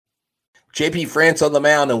JP France on the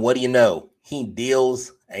mound, and what do you know? He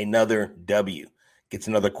deals another W. Gets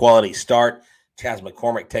another quality start. Chas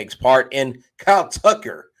McCormick takes part, and Kyle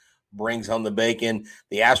Tucker brings home the bacon.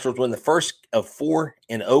 The Astros win the first of 4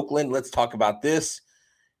 in Oakland. Let's talk about this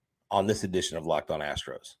on this edition of Locked On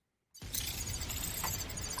Astros.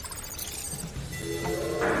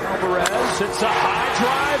 Alvarez hits a high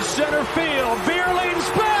drive center field. Beer leans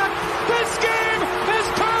back. This game is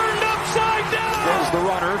turned upside down. There's the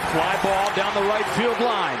runner. Fly ball down the right field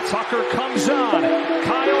line. Tucker comes on.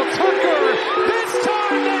 Kyle Tucker. This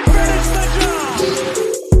time they finish the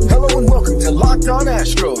job. Hello and welcome to Locked On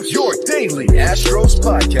Astros, your daily Astros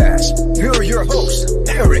podcast. Here are your hosts,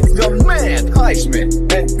 Eric the Man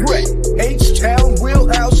Heisman and Brett H-Town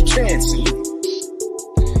Wheelhouse Chansey.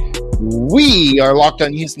 We are Locked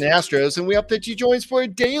On Houston Astros, and we hope that you join us for a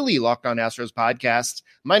daily Locked On Astros podcast.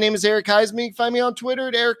 My name is Eric Heisman. You can find me on Twitter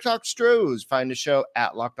at Eric Talk Stros. Find the show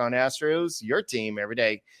at Locked On Astros, your team every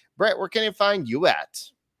day. Brett, where can they find you at?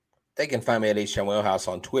 They can find me at H-Town Wheelhouse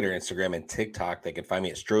on Twitter, Instagram, and TikTok. They can find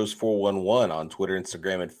me at Stros411 on Twitter,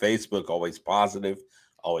 Instagram, and Facebook. Always positive,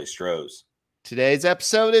 always Stros. Today's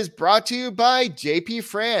episode is brought to you by JP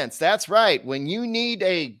France. That's right. When you need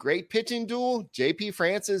a great pitching duel, JP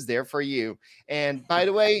France is there for you. And by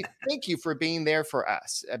the way, thank you for being there for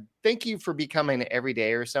us. Thank you for becoming an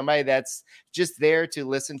everydayer, somebody that's just there to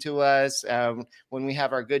listen to us when we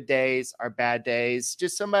have our good days, our bad days,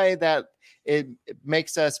 just somebody that it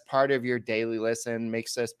makes us part of your daily listen,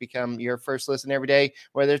 makes us become your first listen every day,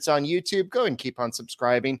 whether it's on YouTube. Go and keep on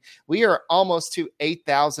subscribing. We are almost to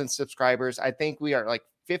 8,000 subscribers. I think we are like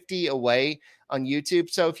 50 away on YouTube.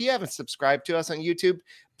 So if you haven't subscribed to us on YouTube,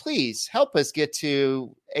 please help us get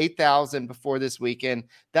to 8,000 before this weekend.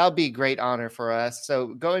 That'll be a great honor for us.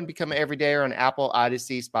 So go and become an everydayer on Apple,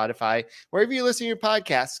 Odyssey, Spotify, wherever you listen to your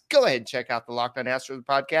podcasts. Go ahead and check out the Locked On Astros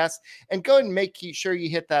podcast, and go ahead and make sure you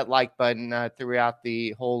hit that like button throughout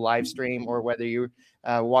the whole live stream, or whether you're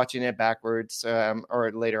watching it backwards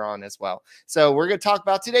or later on as well. So we're going to talk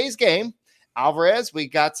about today's game. Alvarez, we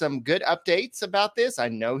got some good updates about this. I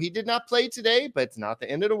know he did not play today, but it's not the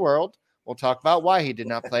end of the world. We'll talk about why he did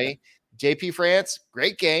not play. JP France,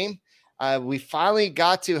 great game. We finally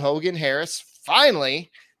got to Hogan Harris.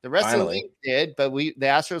 Finally. The rest of the league did, but the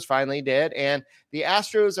Astros finally did. And the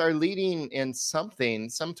Astros are leading in some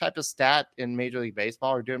type of stat in Major League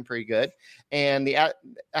Baseball. Are doing pretty good. And the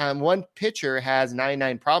one pitcher has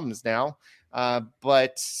 99 problems now,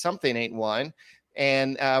 but something ain't one.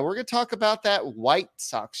 And we're going to talk about that White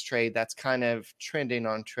Sox trade that's kind of trending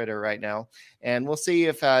on Twitter right now. And we'll see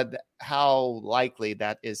if how likely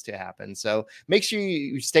that is to happen. So make sure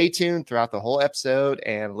you stay tuned throughout the whole episode.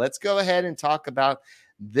 And let's go ahead and talk about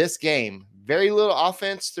this game. Very little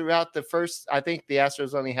offense throughout the first. I think the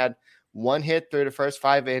Astros only had one hit through the first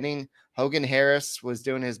 5 innings. Hogan Harris was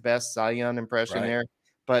doing his best Cy Young impression there.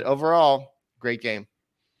 But overall, great game.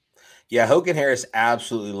 Yeah, Hogan Harris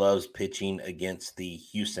absolutely loves pitching against the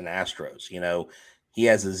Houston Astros. You know, he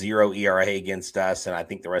has a 0 ERA against us, and I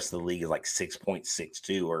think the rest of the league is like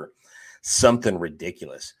 6.62 or something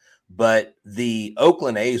ridiculous. But the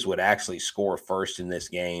Oakland A's would actually score first in this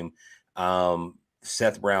game.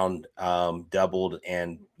 Seth Brown doubled,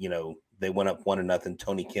 and, you know, they went up 1-0.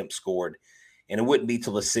 Tony Kemp scored, and it wouldn't be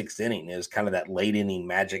till the 6th inning. It was kind of that late inning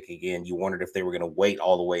magic again. You wondered if they were going to wait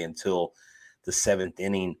all the way until the 7th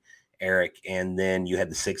inning, Eric, and then you had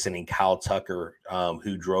the 6th inning. Kyle Tucker,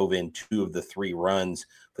 who drove in 2 of the 3 runs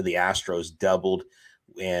for the Astros, doubled,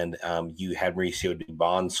 and you had Mauricio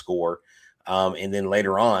Dubon score. And then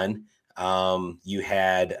later on, you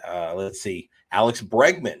had, Alex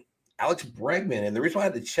Bregman. And the reason why I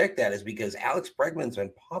had to check that is because Alex Bregman's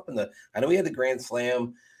been popping I know he had the grand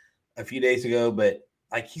slam a few days ago, but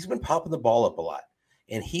like he's been popping the ball up a lot.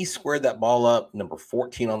 And he squared that ball up, number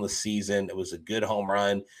 14 on the season. It was a good home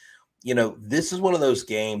run. You know, this is one of those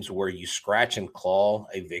games where you scratch and claw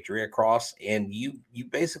a victory across, and you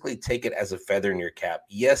basically take it as a feather in your cap.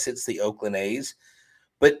 Yes, it's the Oakland A's,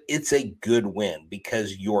 but it's a good win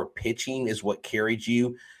because your pitching is what carried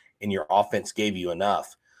you and your offense gave you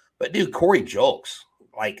enough. But, dude, Corey Julks,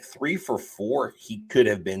 like 3 for 4 he could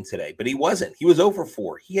have been today, but he wasn't. He was 0 for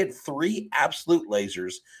 4. He had 3 absolute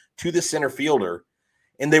lasers to the center fielder,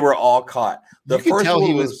 and they were all caught. The you first tell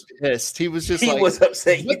one he was pissed. He was just was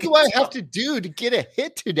upset. What do I have to do to get a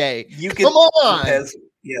hit today? Come on.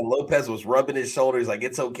 Lopez was rubbing his shoulders like,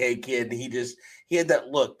 it's okay, kid. And he had that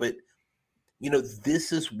look. But, you know,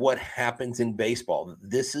 this is what happens in baseball.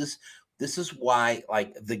 This is why,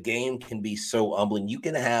 like, the game can be so humbling. You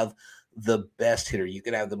can have the best hitter. You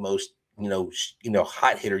can have the most,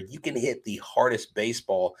 hot hitter. You can hit the hardest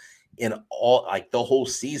baseball in all, like, the whole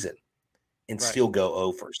season. and still go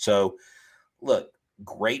over. So, look,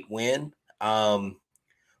 great win.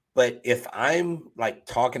 But if I'm like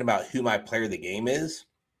talking about who my player of the game is,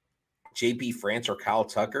 JP France or Kyle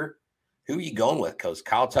Tucker, who are you going with? Because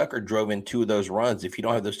Kyle Tucker drove in 2 of those runs. If you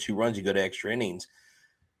don't have those 2 runs, you go to extra innings.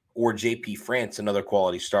 Or JP France, another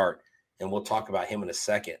quality start. And we'll talk about him in a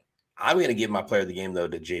second. I'm going to give my player of the game, though,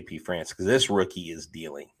 to JP France because this rookie is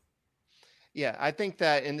dealing. Yeah, I think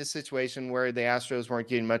that in this situation where the Astros weren't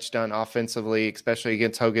getting much done offensively, especially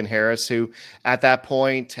against Hogan Harris, who at that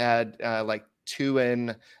point had like 2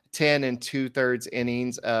 and 10 and 2/3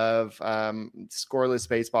 innings of scoreless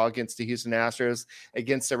baseball against the Houston Astros.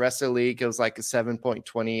 Against the rest of the league, it was like a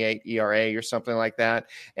 7.28 ERA or something like that.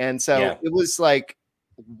 And so it was like,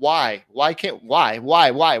 why? What's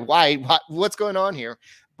going on here?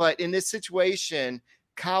 But in this situation,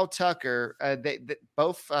 Kyle Tucker,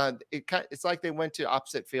 it's like they went to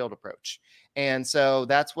opposite field approach. And so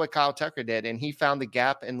that's what Kyle Tucker did. And he found the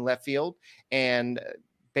gap in left field and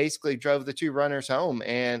basically drove the 2 runners home.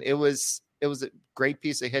 And it was a great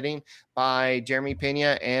piece of hitting by Jeremy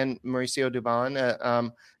Pena and Mauricio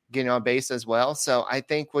Dubon, getting on base as well. So I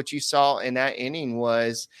think what you saw in that inning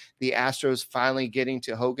was the Astros finally getting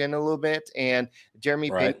to Hogan a little bit, and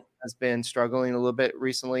Jeremy Pena has been struggling a little bit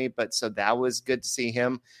recently, but so that was good to see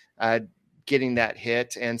him getting that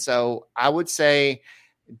hit. And so I would say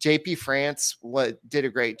JP France did a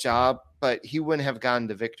great job, but he wouldn't have gotten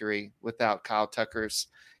the victory without Kyle Tucker's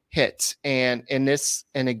hit. And in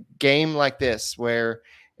a game like this, where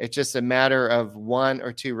it's just a matter of 1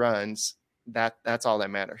 or 2 runs, that's all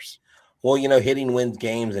that matters. Well, hitting wins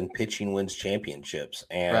games and pitching wins championships.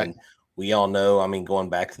 And we all know, I mean, going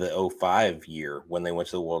back to the 2005 year when they went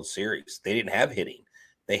to the World Series, they didn't have hitting.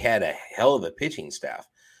 They had a hell of a pitching staff.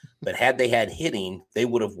 But had they had hitting, they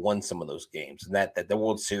would have won some of those games. And that the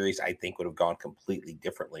World Series, I think, would have gone completely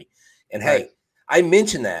differently. And hey, I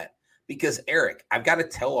mentioned that because Eric, I've got to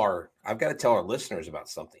tell our listeners about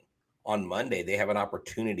something. On Monday, they have an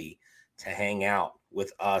opportunity to hang out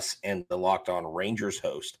with us and the Locked On Rangers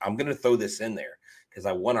host. I'm going to throw this in there because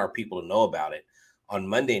I want our people to know about it. On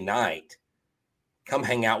Monday night, come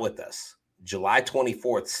hang out with us. July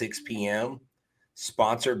 24th, 6 p.m.,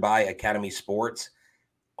 sponsored by Academy Sports.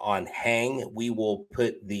 On Hang, we will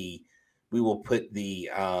put the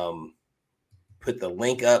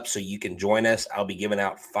link up so you can join us. I'll be giving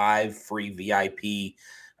out 5 free VIP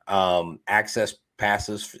access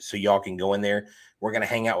passes so y'all can go in there. We're going to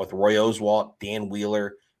hang out with Roy Oswalt, Dan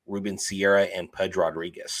Wheeler, Ruben Sierra, and Pudge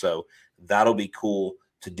Rodriguez. So that'll be cool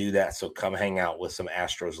to do that. So come hang out with some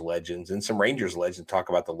Astros legends and some Rangers legends, talk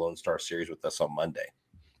about the Lone Star Series with us on Monday.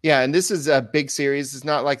 Yeah, and this is a big series. It's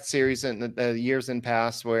not like the series in the years in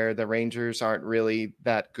past where the Rangers aren't really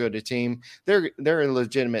that good a team. They're a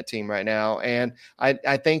legitimate team right now, and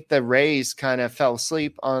I think the Rays kind of fell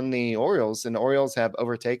asleep on the Orioles, and the Orioles have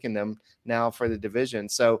overtaken them now for the division.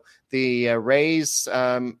 So the Rays,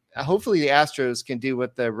 hopefully the Astros can do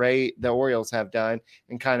what the Orioles have done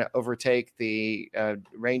and kind of overtake the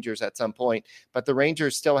Rangers at some point. But the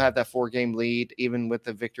Rangers still have that 4-game lead, even with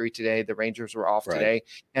the victory today. The Rangers were off today.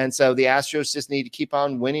 And so the Astros just need to keep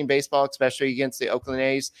on winning baseball, especially against the Oakland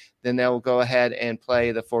A's. Then they'll go ahead and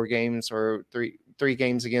play the 4 games or three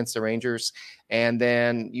games against the Rangers. And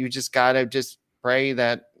then you just got to just pray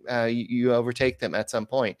that you overtake them at some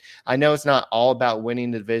point. I know it's not all about winning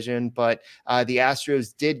the division, but the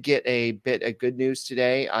Astros did get a bit of good news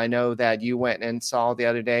today. I know that you went and saw the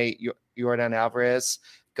other day Yordan Alvarez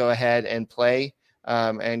go ahead and play.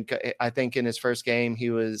 And I think in his first game, he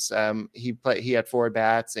had 4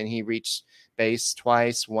 bats and he reached base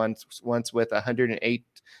twice, once with 108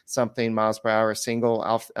 something miles per hour single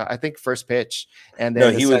off, I think first pitch. And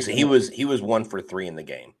then he was 1 for 3 in the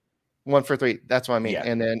game. 1 for 3. That's what I mean. Yeah.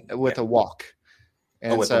 And then with a walk.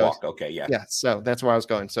 And with a walk. Okay. Yeah. Yeah. So that's where I was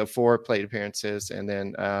going. So 4 plate appearances. And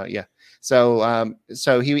then,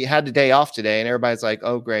 So he had the day off today and everybody's like,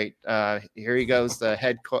 oh, great. Here he goes. The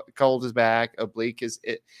head cold is back. Oblique is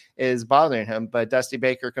bothering him. But Dusty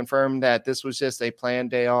Baker confirmed that this was just a planned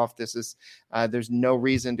day off. This is, there's no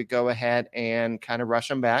reason to go ahead and kind of rush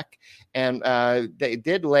him back. And they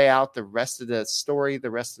did lay out the rest of the story, the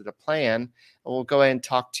rest of the plan. We'll go ahead and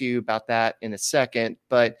talk to you about that in a second.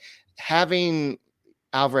 But having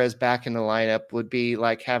Alvarez back in the lineup would be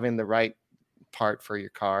like having the right part for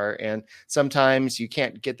your car. And sometimes you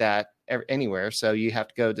can't get that anywhere. So you have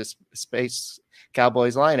to go to Space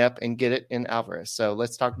Cowboys lineup and get it in Alvarez. So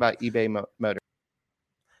let's talk about eBay Motor.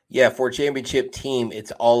 Yeah. For a championship team,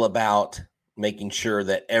 it's all about making sure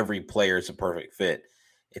that every player is a perfect fit.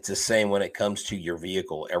 It's the same when it comes to your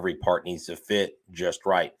vehicle. Every part needs to fit just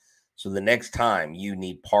right. So the next time you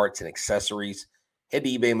need parts and accessories, head to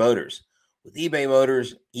eBay Motors. With eBay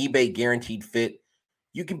Motors, eBay Guaranteed Fit,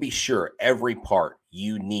 you can be sure every part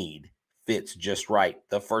you need fits just right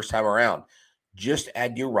the first time around. Just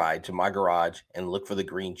add your ride to My Garage and look for the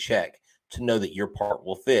green check to know that your part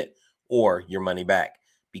will fit or your money back.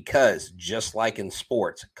 Because just like in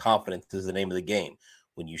sports, confidence is the name of the game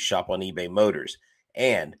when you shop on eBay Motors.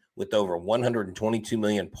 And with over 122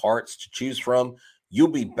 million parts to choose from, you'll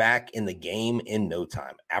be back in the game in no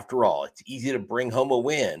time. After all, it's easy to bring home a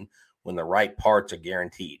win when the right parts are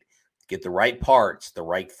guaranteed. Get the right parts, the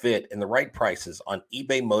right fit, and the right prices on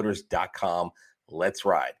ebaymotors.com. Let's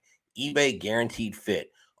ride. eBay Guaranteed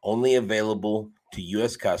Fit, only available to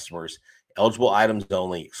U.S. customers. Eligible items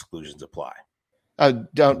only. Exclusions apply.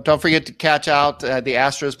 Don't forget to catch out the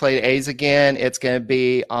Astros play the A's again. It's going to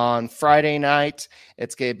be on Friday night.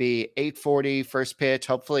 It's going to be 8:40 first pitch.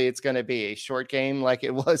 Hopefully it's going to be a short game like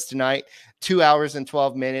it was tonight, 2 hours and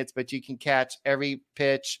 12 minutes, but you can catch every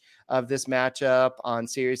pitch of this matchup on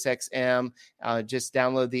SiriusXM. Just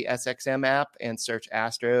download the SXM app and search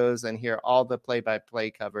Astros and hear all the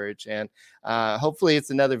play-by-play coverage. And hopefully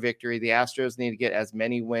it's another victory. The Astros need to get as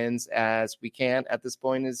many wins as we can at this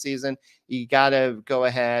point in the season. You got to go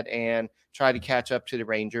ahead and try to catch up to the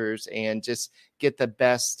Rangers and just get the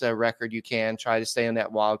best record you can. Try to stay on that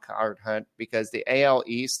wild card hunt because the AL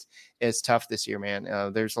East is tough this year, man.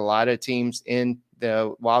 There's a lot of teams in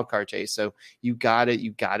the wild card chase, so you got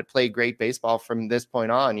to play great baseball from this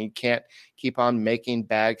point on. You can't keep on making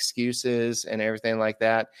bad excuses and everything like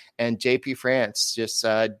that. And JP France just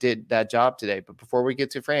did that job today. But before we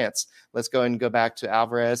get to France, let's go and go back to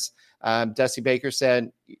Alvarez. Dusty Baker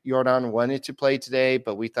said Jordan wanted to play today,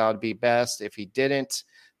 but we thought it'd be best if he didn't.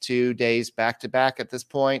 2 days back-to-back at this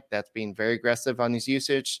point. That's being very aggressive on his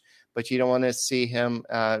usage, but you don't want to see him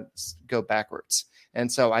go backwards. And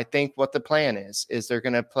so I think what the plan is they're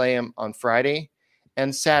going to play him on Friday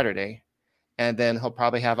and Saturday, and then he'll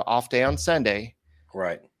probably have an off day on Sunday.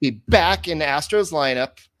 Right. Be back in the Astros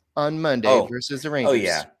lineup on Monday versus the Rangers. Oh,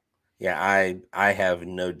 yeah. Yeah, I have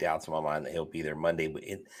no doubts in my mind that he'll be there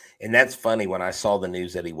Monday. And that's funny. When I saw the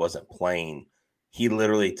news that he wasn't playing, he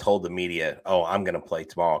literally told the media, I'm going to play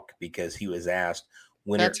tomorrow, because he was asked,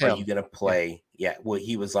 when are you going to play? Yeah. Well,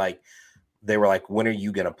 he was like, they were like, when are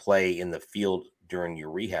you going to play in the field during your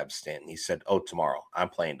rehab stint? And he said, tomorrow. I'm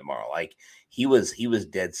playing tomorrow. Like he was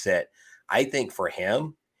dead set. I think for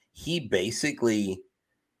him, he basically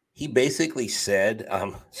said,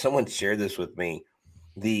 someone shared this with me.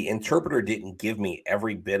 The interpreter didn't give me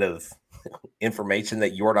every bit of information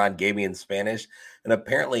that Jordan gave me in Spanish. And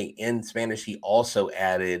apparently in Spanish, he also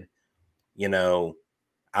added,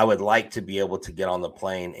 I would like to be able to get on the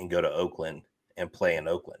plane and go to Oakland and play in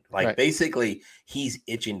Oakland. Like right. Basically he's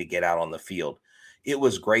itching to get out on the field. It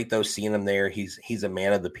was great though, seeing him there. He's a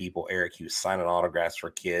man of the people, Eric. He was signing autographs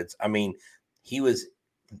for kids. I mean,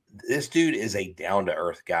 this dude is a down to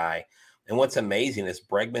earth guy. And what's amazing is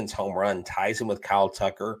Bregman's home run ties him with Kyle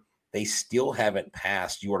Tucker. They still haven't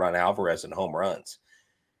passed Jordan Alvarez in home runs.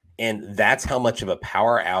 And that's how much of a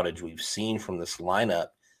power outage we've seen from this lineup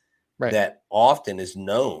that often is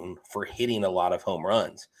known for hitting a lot of home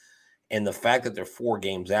runs. And the fact that they're 4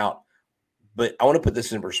 games out. But I want to put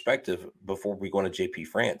this in perspective before we go into JP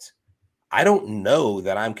France. I don't know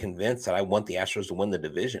that I'm convinced that I want the Astros to win the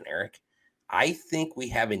division, Eric. I think we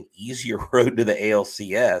have an easier road to the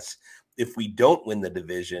ALCS if we don't win the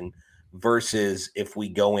division versus if we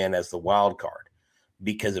go in as the wild card.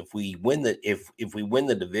 Because if we win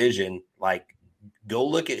the division, like, go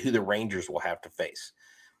look at who the Rangers will have to face.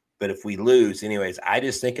 But if we lose, anyways, I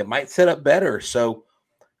just think it might set up better. So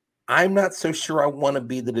I'm not so sure I want to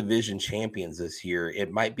be the division champions this year.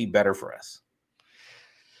 It might be better for us.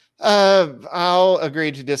 I'll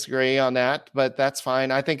agree to disagree on that, but that's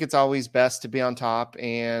fine. I think it's always best to be on top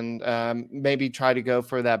and maybe try to go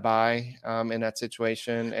for that bye in that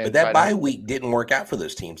situation. And but that bye week didn't work out for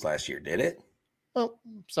those teams last year, did it? Well,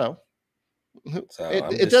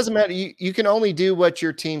 it doesn't matter. You can only do what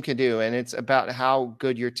your team can do, and it's about how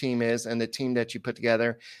good your team is and the team that you put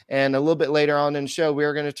together. And a little bit later on in the show,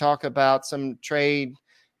 we're going to talk about some trade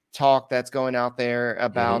talk that's going out there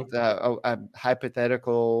about a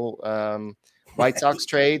hypothetical White Sox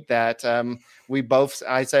trade that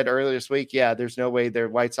I said earlier this week, there's no way the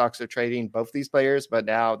White Sox are trading both these players, but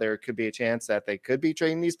now there could be a chance that they could be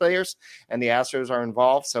trading these players and the Astros are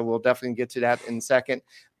involved. So we'll definitely get to that in a second.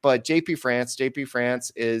 But JP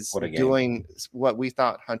France is doing what we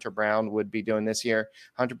thought Hunter Brown would be doing this year.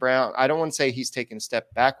 Hunter Brown, I don't want to say he's taken a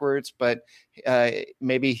step backwards, but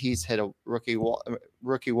maybe he's hit a rookie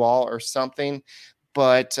wall or something.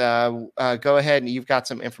 But go ahead, and you've got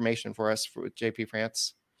some information for us with JP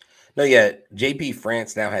France. No, yeah, JP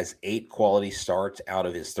France now has 8 quality starts out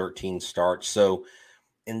of his 13 starts. So,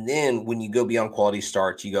 and then when you go beyond quality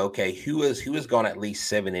starts, you go, okay, who has gone at least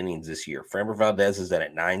 7 innings this year? Framber Valdez has done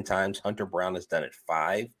it 9 times. Hunter Brown has done it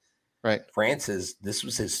 5. Right. This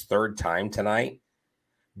was his 3rd time tonight.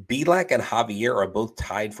 Belak and Javier are both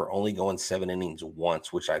tied for only going 7 innings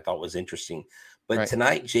once, which I thought was interesting. But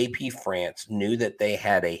tonight, JP France knew that they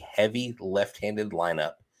had a heavy left-handed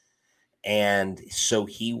lineup. And so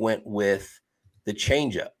he went with the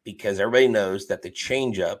changeup because everybody knows that the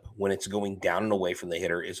changeup, when it's going down and away from the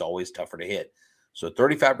hitter, is always tougher to hit. So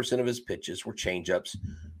 35% of his pitches were changeups.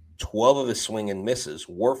 12 of his swing and misses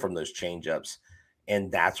were from those changeups.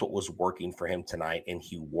 And that's what was working for him tonight. And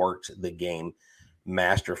he worked the game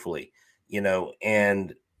masterfully,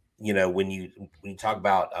 and when you talk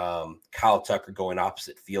about Kyle Tucker going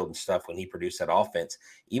opposite field and stuff, when he produced that offense,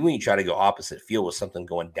 even when you try to go opposite field with something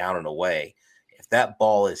going down and away, if that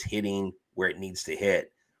ball is hitting where it needs to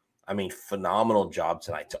hit, I mean, phenomenal job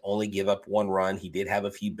tonight to only give up 1 run. He did have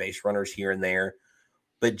a few base runners here and there,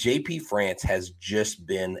 but JP France has just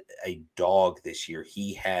been a dog this year.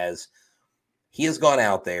 He has gone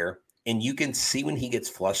out there, and you can see when he gets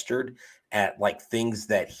flustered at like things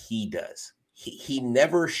that he does. He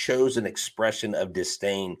never shows an expression of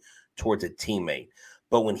disdain towards a teammate.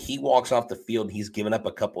 But when he walks off the field, he's given up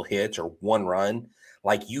a couple hits or 1 run,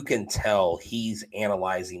 like you can tell he's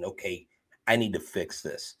analyzing, okay, I need to fix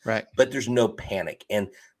this. Right. But there's no panic. And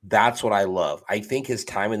that's what I love. I think his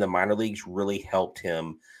time in the minor leagues really helped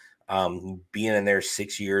him. Being in there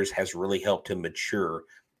 6 years has really helped him mature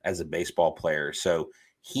as a baseball player. So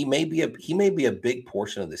he may be a big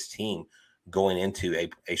portion of this team going into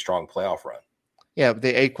a strong playoff run. Yeah, the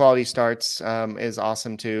 8 quality starts is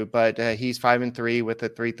awesome too. But he's 5-3 with a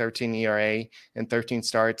 3.13 ERA and 13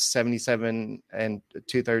 starts, 77 and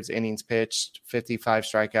 2/3 innings pitched, 55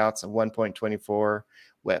 strikeouts, and 1.24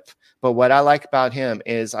 WHIP. But what I like about him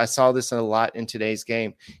is I saw this a lot in today's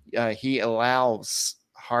game. He allows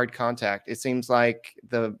hard contact. It seems like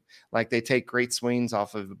they take great swings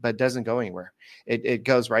off of it, but it doesn't go anywhere. It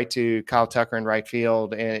goes right to Kyle Tucker in right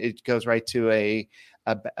field, and it goes right to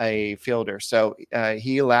a fielder. So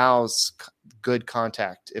he allows good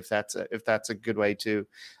contact, if that's a good way to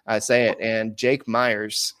say it. And Jake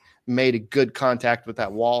Myers made a good contact with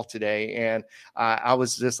that wall today, and I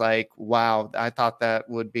was just like, wow, I thought that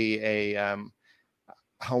would be a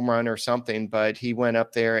home run or something, but he went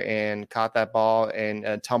up there and caught that ball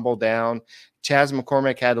and tumbled down. Chas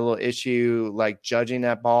McCormick had a little issue like judging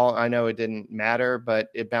that ball. I know it didn't matter, but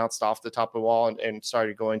it bounced off the top of the wall and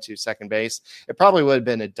started going to second base. It probably would have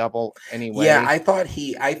been a double anyway. Yeah, I thought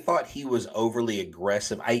he was overly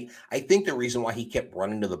aggressive. I think the reason why he kept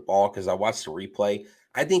running to the ball, because I watched the replay,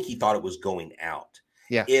 I think he thought it was going out.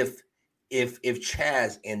 Yeah. If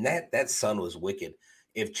Chas, and that sun was wicked,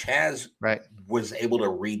 if Chas was able to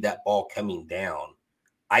read that ball coming down,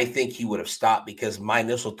 I think he would have stopped, because my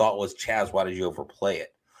initial thought was, Chas, why did you overplay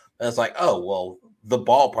it? And it's like, oh, well, the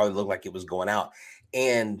ball probably looked like it was going out.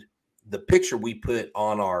 And the picture we put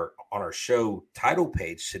on our show title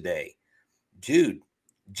page today, dude,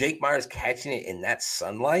 Jake Myers catching it in that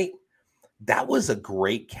sunlight, that was a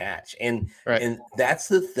great catch. And that's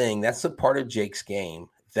the thing. That's the part of Jake's game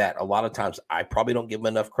that a lot of times I probably don't give him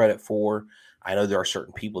enough credit for. I know there are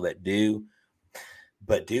certain people that do,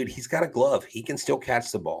 but dude, he's got a glove. He can still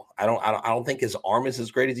catch the ball. I don't think his arm is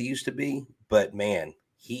as great as it used to be, but man,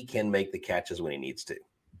 he can make the catches when he needs to.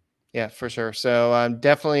 Yeah, for sure. So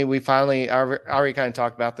definitely, I already kind of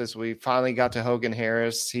talked about this. We finally got to Hogan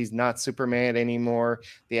Harris. He's not Superman anymore.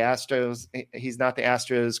 He's not the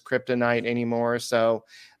Astros kryptonite anymore. So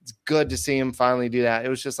it's good to see him finally do that. It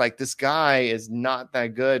was just like, this guy is not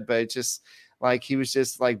that good, but it's just like he was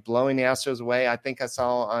just like blowing the Astros away. I think I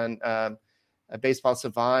saw on a Baseball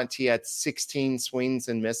Savant, he had 16 swings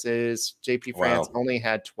and misses. JP France only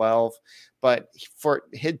had 12. But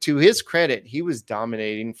to his credit, he was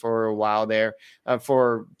dominating for a while there.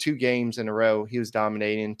 For 2 games in a row, he was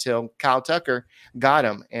dominating until Kyle Tucker got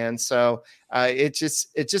him. And so it's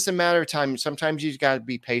just a matter of time. Sometimes you got to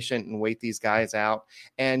be patient and wait these guys out.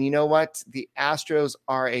 And you know what? The Astros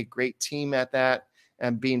are a great team at that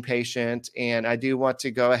and being patient. And I do want to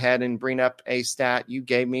go ahead and bring up a stat you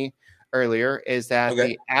gave me earlier, is that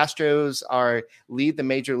the Astros lead the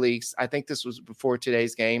major leagues. I think this was before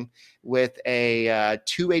today's game, with a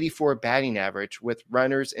 284 batting average with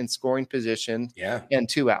runners in scoring position and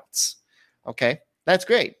 2 outs. Okay. That's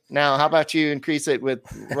great. Now, how about you increase it with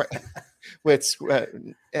with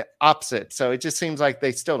opposite. So it just seems like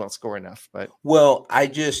they still don't score enough. But well,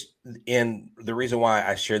 and the reason why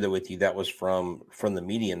I shared that with you, that was from the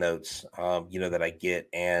media notes, that I get,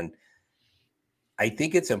 and I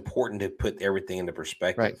think it's important to put everything into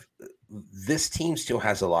perspective. right. This team still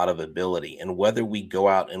has a lot of ability, and whether we go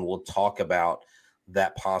out and we'll talk about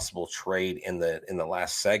that possible trade in the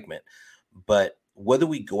last segment, but whether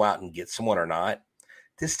we go out and get someone or not,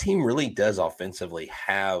 this team really does offensively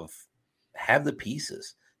have the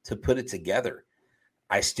pieces to put it together.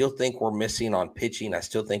 I still think we're missing on pitching. I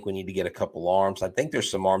still think we need to get a couple arms. I think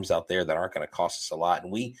there's some arms out there that aren't going to cost us a lot,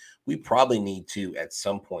 and we probably need to at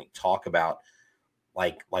some point talk about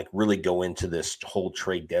like really go into this whole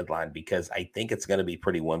trade deadline, because I think it's going to be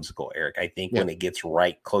pretty whimsical, Eric. I think when it gets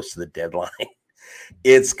right close to the deadline,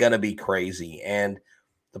 it's going to be crazy, and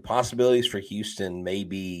the possibilities for Houston may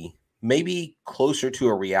be closer to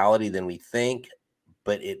a reality than we think,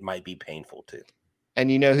 but it might be painful too. And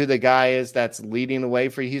you know who the guy is that's leading the way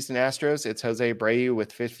for Houston Astros? It's Jose Abreu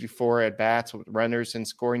with 54 at-bats with runners in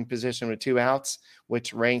scoring position with 2 outs,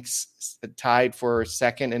 which ranks tied for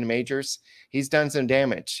second in the majors. He's done some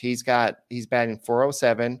damage. He's batting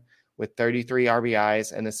 .407 with 33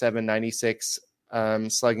 RBIs and a .796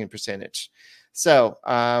 slugging percentage. So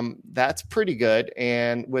that's pretty good.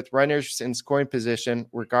 And with runners in scoring position,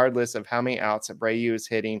 regardless of how many outs, Abreu is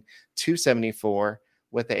hitting .274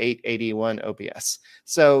 with the .881 OPS.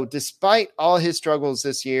 So despite all his struggles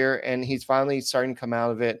this year, and he's finally starting to come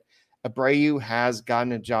out of it, Abreu has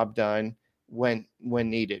gotten a job done when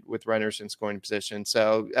needed with runners in scoring position.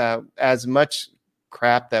 So as much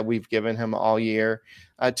crap that we've given him all year,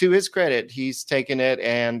 to his credit, he's taken it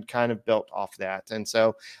and kind of built off that. And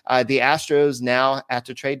so the Astros now at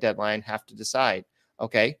the trade deadline have to decide,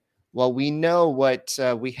 okay, well, we know what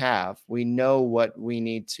we have. We know what we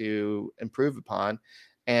need to improve upon.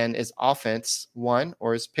 And is offense one,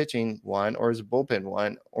 or is pitching one, or is bullpen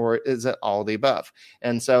one, or is it all the above?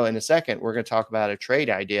 And so in a second, we're going to talk about a trade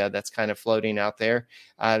idea that's kind of floating out there.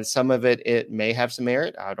 Some of it may have some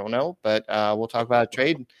merit. I don't know, but we'll talk about a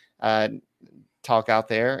trade talk out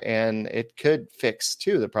there, and it could fix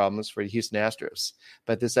 2 of the problems for the Houston Astros.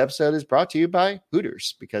 But this episode is brought to you by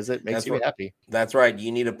Hooters, because it makes you happy. That's right.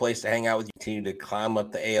 You need a place to hang out with. You continue to climb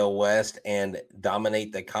up the AL West and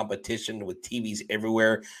dominate the competition with TVs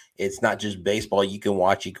everywhere. It's not just baseball. You can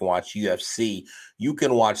watch UFC. You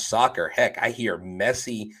can watch soccer. Heck, I hear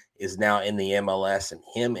Messi is now in the MLS, and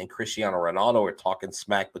him and Cristiano Ronaldo are talking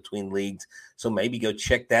smack between leagues. So maybe go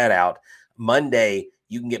check that out. Monday,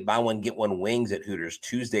 you can get buy one, get one wings at Hooters.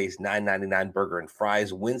 Tuesdays, $9.99 burger and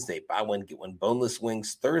fries. Wednesday, buy one, get one boneless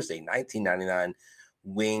wings. Thursday, $19.99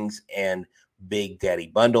 wings and Big Daddy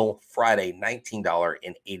bundle. Friday,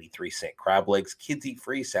 $19.83 crab legs. Kids eat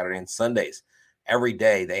free Saturday and Sundays. Every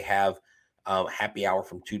day they have happy hour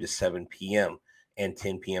from 2 to 7 p.m. and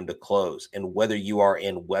 10 p.m. to close. And whether you are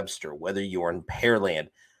in Webster, whether you are in Pearland,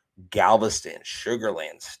 Galveston,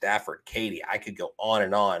 Sugarland, Stafford, Katy, I could go on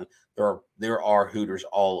and on. There are Hooters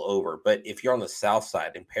all over. But if you're on the south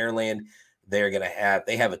side in Pearland, they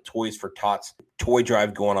have a Toys for Tots toy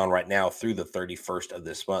drive going on right now through the 31st of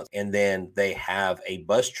this month. And then they have a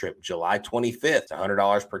bus trip July 25th,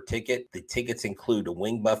 $100 per ticket. The tickets include a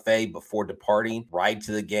wing buffet before departing, ride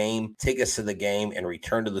to the game, tickets to the game, and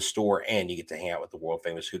return to the store. And you get to hang out with the world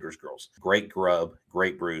famous Hooters girls. Great grub,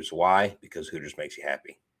 great brews. Why? Because Hooters makes you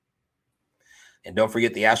happy. And don't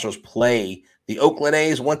forget, the Astros play the Oakland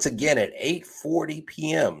A's once again at 8:40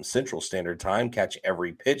 p.m. Central Standard Time. Catch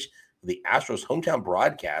every pitch of the Astros hometown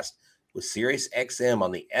broadcast with Sirius XM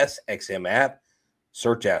on the SXM app.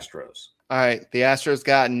 Search Astros. All right, the Astros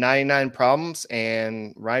got 99 problems,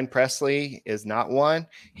 and Ryan Presley is not one.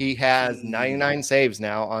 He has 99 saves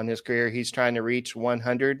now on his career. He's trying to reach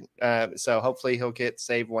 100, so hopefully he'll get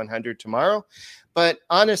save 100 tomorrow. But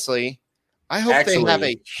honestly, I hope they have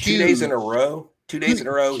a 2 days in a row. 2 days in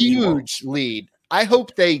a row. Huge lead. I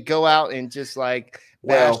hope they go out and just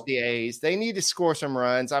bash the A's. They need to score some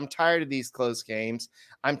runs. I'm tired of these close games.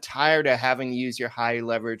 I'm tired of having to use your high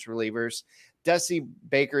leverage relievers. Dusty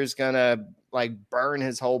Baker's going to burn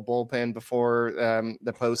his whole bullpen before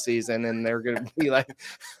the postseason, and they're going to be like,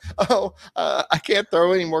 I can't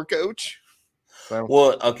throw anymore, coach. So.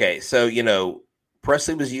 Well, okay. So,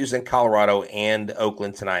 Presley was used in Colorado and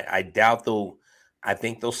Oakland tonight. I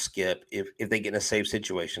think they'll skip if they get in a safe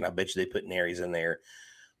situation. I bet you they put Neris in there.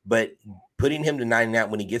 But putting him to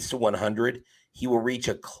 99, when he gets to 100, he will reach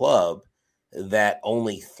a club that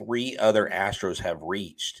only 3 other Astros have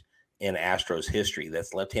reached in Astros history.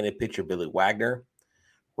 That's left-handed pitcher Billy Wagner,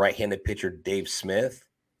 right-handed pitcher Dave Smith,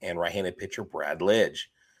 and right-handed pitcher Brad Lidge.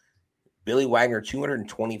 Billy Wagner,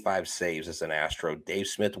 225 saves as an Astro. Dave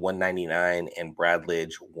Smith, 199, and Brad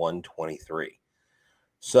Lidge, 123.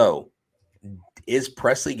 So is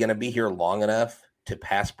Presley going to be here long enough to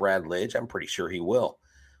pass Brad Lidge? I'm pretty sure he will.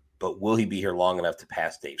 But will he be here long enough to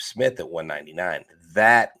pass Dave Smith at 199?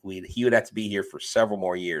 He would have to be here for several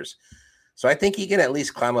more years. So I think he can at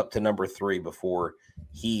least climb up to number 3 before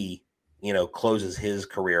he, closes his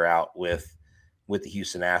career out with the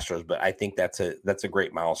Houston Astros. But I think that's a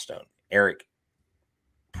great milestone. Eric,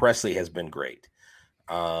 Presley has been great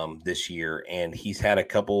this year, and he's had a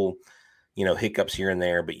couple, hiccups here and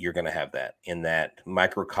there, but you're going to have that in that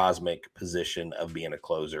microcosmic position of being a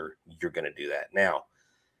closer. You're going to do that. Now,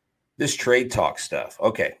 this trade talk stuff.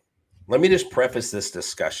 Okay. Let me just preface this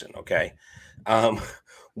discussion. Okay.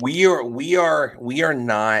 We are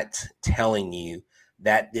not telling you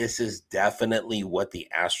that this is definitely what the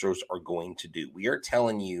Astros are going to do. We are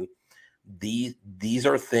telling you these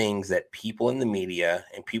are things that people in the media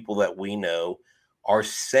and people that we know are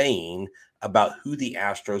saying about who the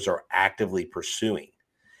Astros are actively pursuing.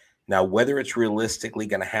 Now, whether it's realistically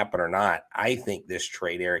going to happen or not, I think this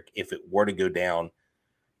trade, Eric, if it were to go down,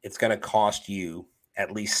 it's going to cost you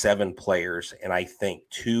at least 7 players, and I think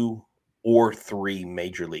 2 or 3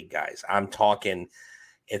 major league guys. I'm talking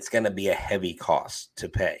it's going to be a heavy cost to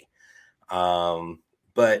pay.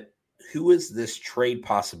 But who is this trade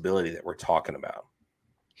possibility that we're talking about?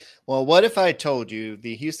 Well, what if I told you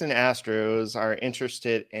the Houston Astros are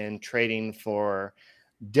interested in trading for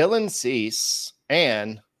Dylan Cease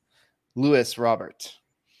and Luis Robert?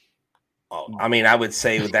 Oh, I mean, I would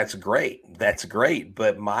say that's great. That's great.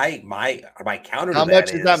 But my counter to how that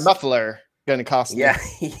much is that muffler going to cost? Yeah,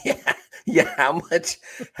 yeah. How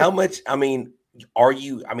much? I mean,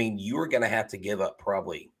 you are going to have to give up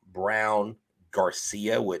probably Brown,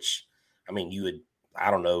 Garcia, which, I mean, you would. I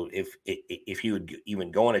don't know if you would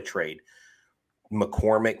even go on a trade.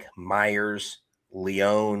 McCormick, Myers,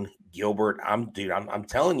 Leone, Gilbert. I'm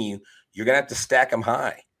telling you, you're going to have to stack them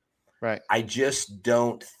high. Right. I just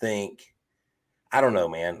don't think. I don't know,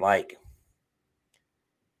 man. Like,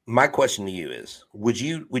 my question to you is, would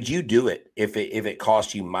you do it if it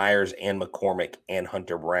cost you Myers and McCormick and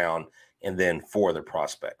Hunter Brown and then 4 other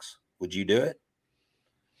prospects? Would you do it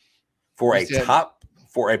for a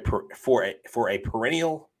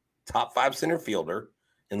perennial top 5 center fielder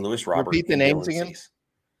in Luis Robert? Repeat the names again.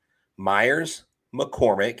 Myers,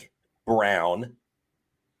 McCormick, Brown,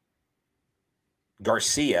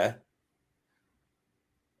 Garcia.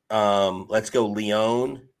 Let's go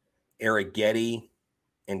Leone, Arrighetti,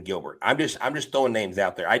 and Gilbert. I'm just throwing names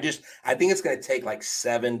out there. I think it's going to take like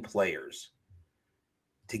 7 players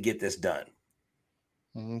to get this done.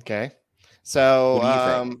 Okay.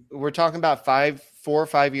 So we're talking about 4 or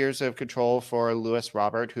 5 years of control for Luis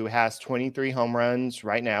Robert, who has 23 home runs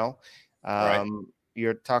right now. Right.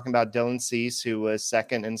 You're talking about Dylan Cease, who was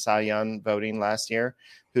second in Cy Young voting last year,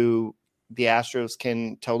 who the Astros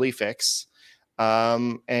can totally fix.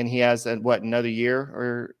 And he has another year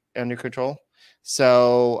or under control.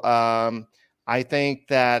 So I think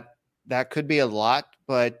that could be a lot,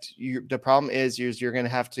 but the problem is you're going to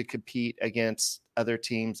have to compete against other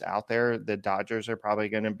teams out there. The Dodgers are probably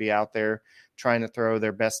going to be out there trying to throw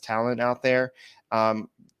their best talent out there.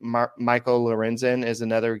 Michael Lorenzen is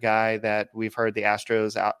another guy that we've heard the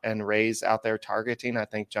Astros out and Rays out there targeting. I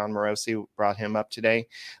think John Morosi brought him up today.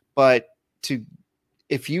 But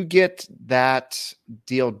if you get that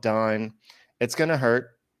deal done, it's going to hurt,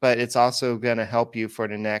 but it's also going to help you for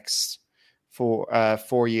the next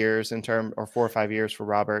 4 years or 4 or 5 years for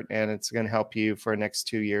Robert, and it's going to help you for the next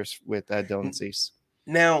 2 years with Dylan Cease.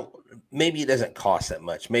 Now, maybe it doesn't cost that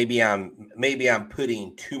much. Maybe I'm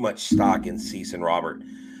putting too much stock in Cease and Robert,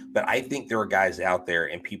 but I think there are guys out there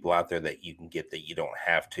and people out there that you can get that you don't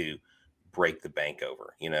have to break the bank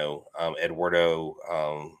over. Eduardo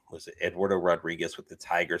Rodriguez with the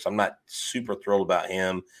Tigers. I'm not super thrilled about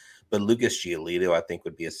him, but Lucas Giolito I think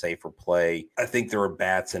would be a safer play. I think there are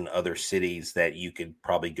bats in other cities that you could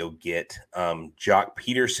probably go get. Jock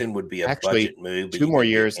Peterson would be a budget move. 2 more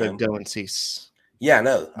years of Dylan Cease. Yeah,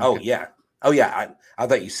 no. Okay. Oh yeah. I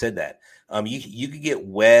thought you said that. You could get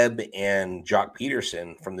Webb and Jock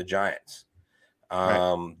Peterson from the Giants.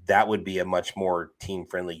 Right. That would be a much more team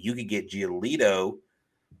friendly. You could get Giolito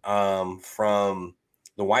from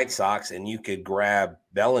the White Sox, and you could grab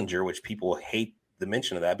Bellinger, which people hate the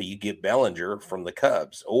mention of that, but you get Bellinger from the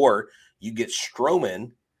Cubs, or you get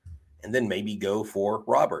Stroman and then maybe go for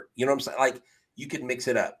Robert. You know what I'm saying? Like, you could mix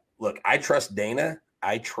it up. Look, I trust Dana.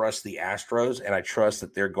 I trust the Astros, and I trust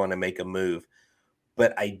that they're going to make a move,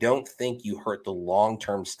 but I don't think you hurt the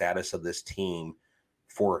long-term status of this team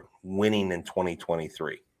for winning in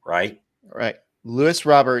 2023, right? Right. Lewis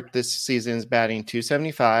Robert this season is batting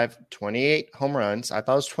 275, 28 home runs. I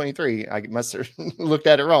thought it was 23. I must have looked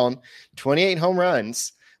at it wrong. 28 home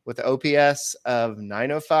runs with an OPS of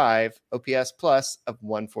 905, OPS plus of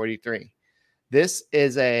 143. This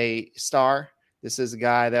is a star. This is a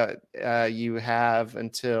guy that you have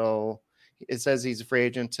until it says he's a free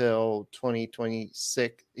agent until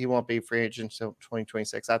 2026. He won't be free agent until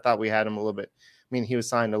 2026. I thought we had him a little bit. I mean, he was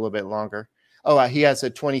signed a little bit longer. Oh, he has a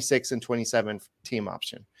 26 and 27 team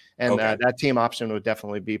option. And that team option would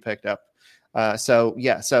definitely be picked up. So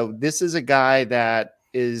this is a guy that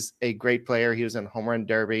is a great player. He was in home run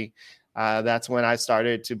derby. That's when I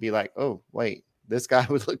started to be like, oh, wait, this guy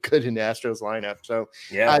would look good in the Astros lineup. So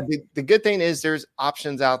the good thing is there's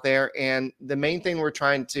options out there. And the main thing we're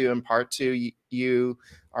trying to impart to you,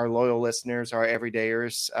 our loyal listeners, our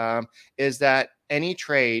everydayers, is that any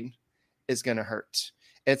trade is going to hurt.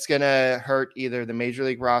 It's going to hurt either the major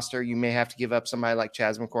league roster. You may have to give up somebody like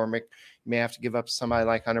Chas McCormick. You may have to give up somebody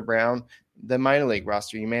like Hunter Brown. The minor league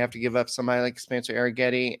roster, you may have to give up somebody like Spencer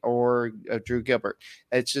Arrighetti or Drew Gilbert.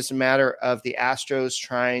 It's just a matter of the Astros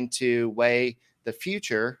trying to weigh the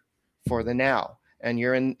future for the now. And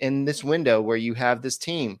you're in this window where you have this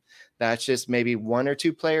team that's just maybe one or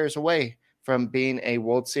two players away from being a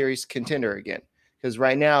World Series contender again. Because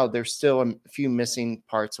right now there's still a few missing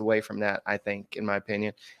parts away from that, I think, in my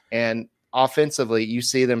opinion. And offensively, you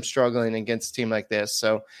see them struggling against a team like this.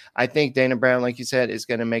 So I think Dana Brown, like you said, is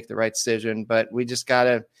going to make the right decision. But we just got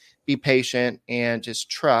to be patient and just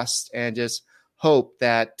trust and just hope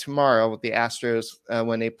that tomorrow with the Astros,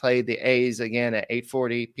 when they play the A's again at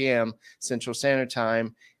 8:40 p.m. Central Standard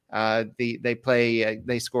Time,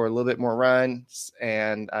 they score a little bit more runs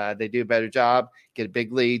and they do a better job, get a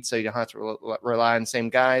big lead, so you don't have to rely on the same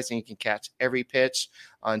guys, and you can catch every pitch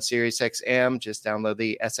on Sirius XM. Just download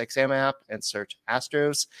the SXM app and search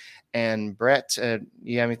Astros. And Brett,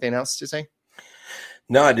 you have anything else to say?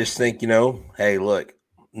 No, I just think, hey, look,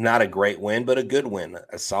 not a great win, but a good win,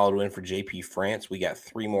 a solid win for JP France. We got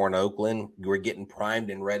 3 more in Oakland. We're getting primed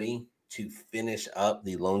and ready to finish up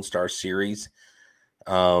the Lone Star Series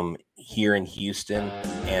here in Houston,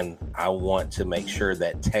 and I want to make sure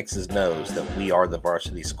that Texas knows that we are the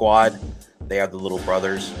varsity squad. They are the little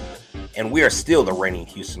brothers, and we are still the reigning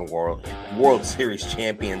Houston World Series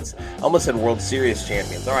champions. I almost said World Series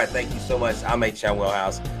champions. All right, thank you so much. I'm H.Town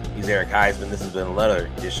Wheelhouse. He's Eric Heisman. This has been another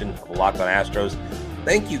edition of Locked on Astros.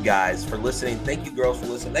 Thank you guys for listening. Thank you girls for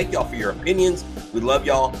listening. Thank y'all for your opinions. We love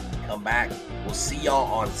y'all. Come back. We'll see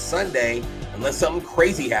y'all on Sunday, unless something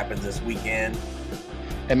crazy happens this weekend.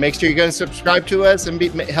 And make sure you're going to subscribe to us and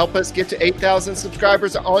help us get to 8,000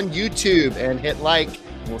 subscribers on YouTube, and hit like.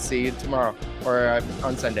 We'll see you tomorrow or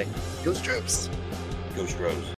on Sunday. Go Stros. Go Stros.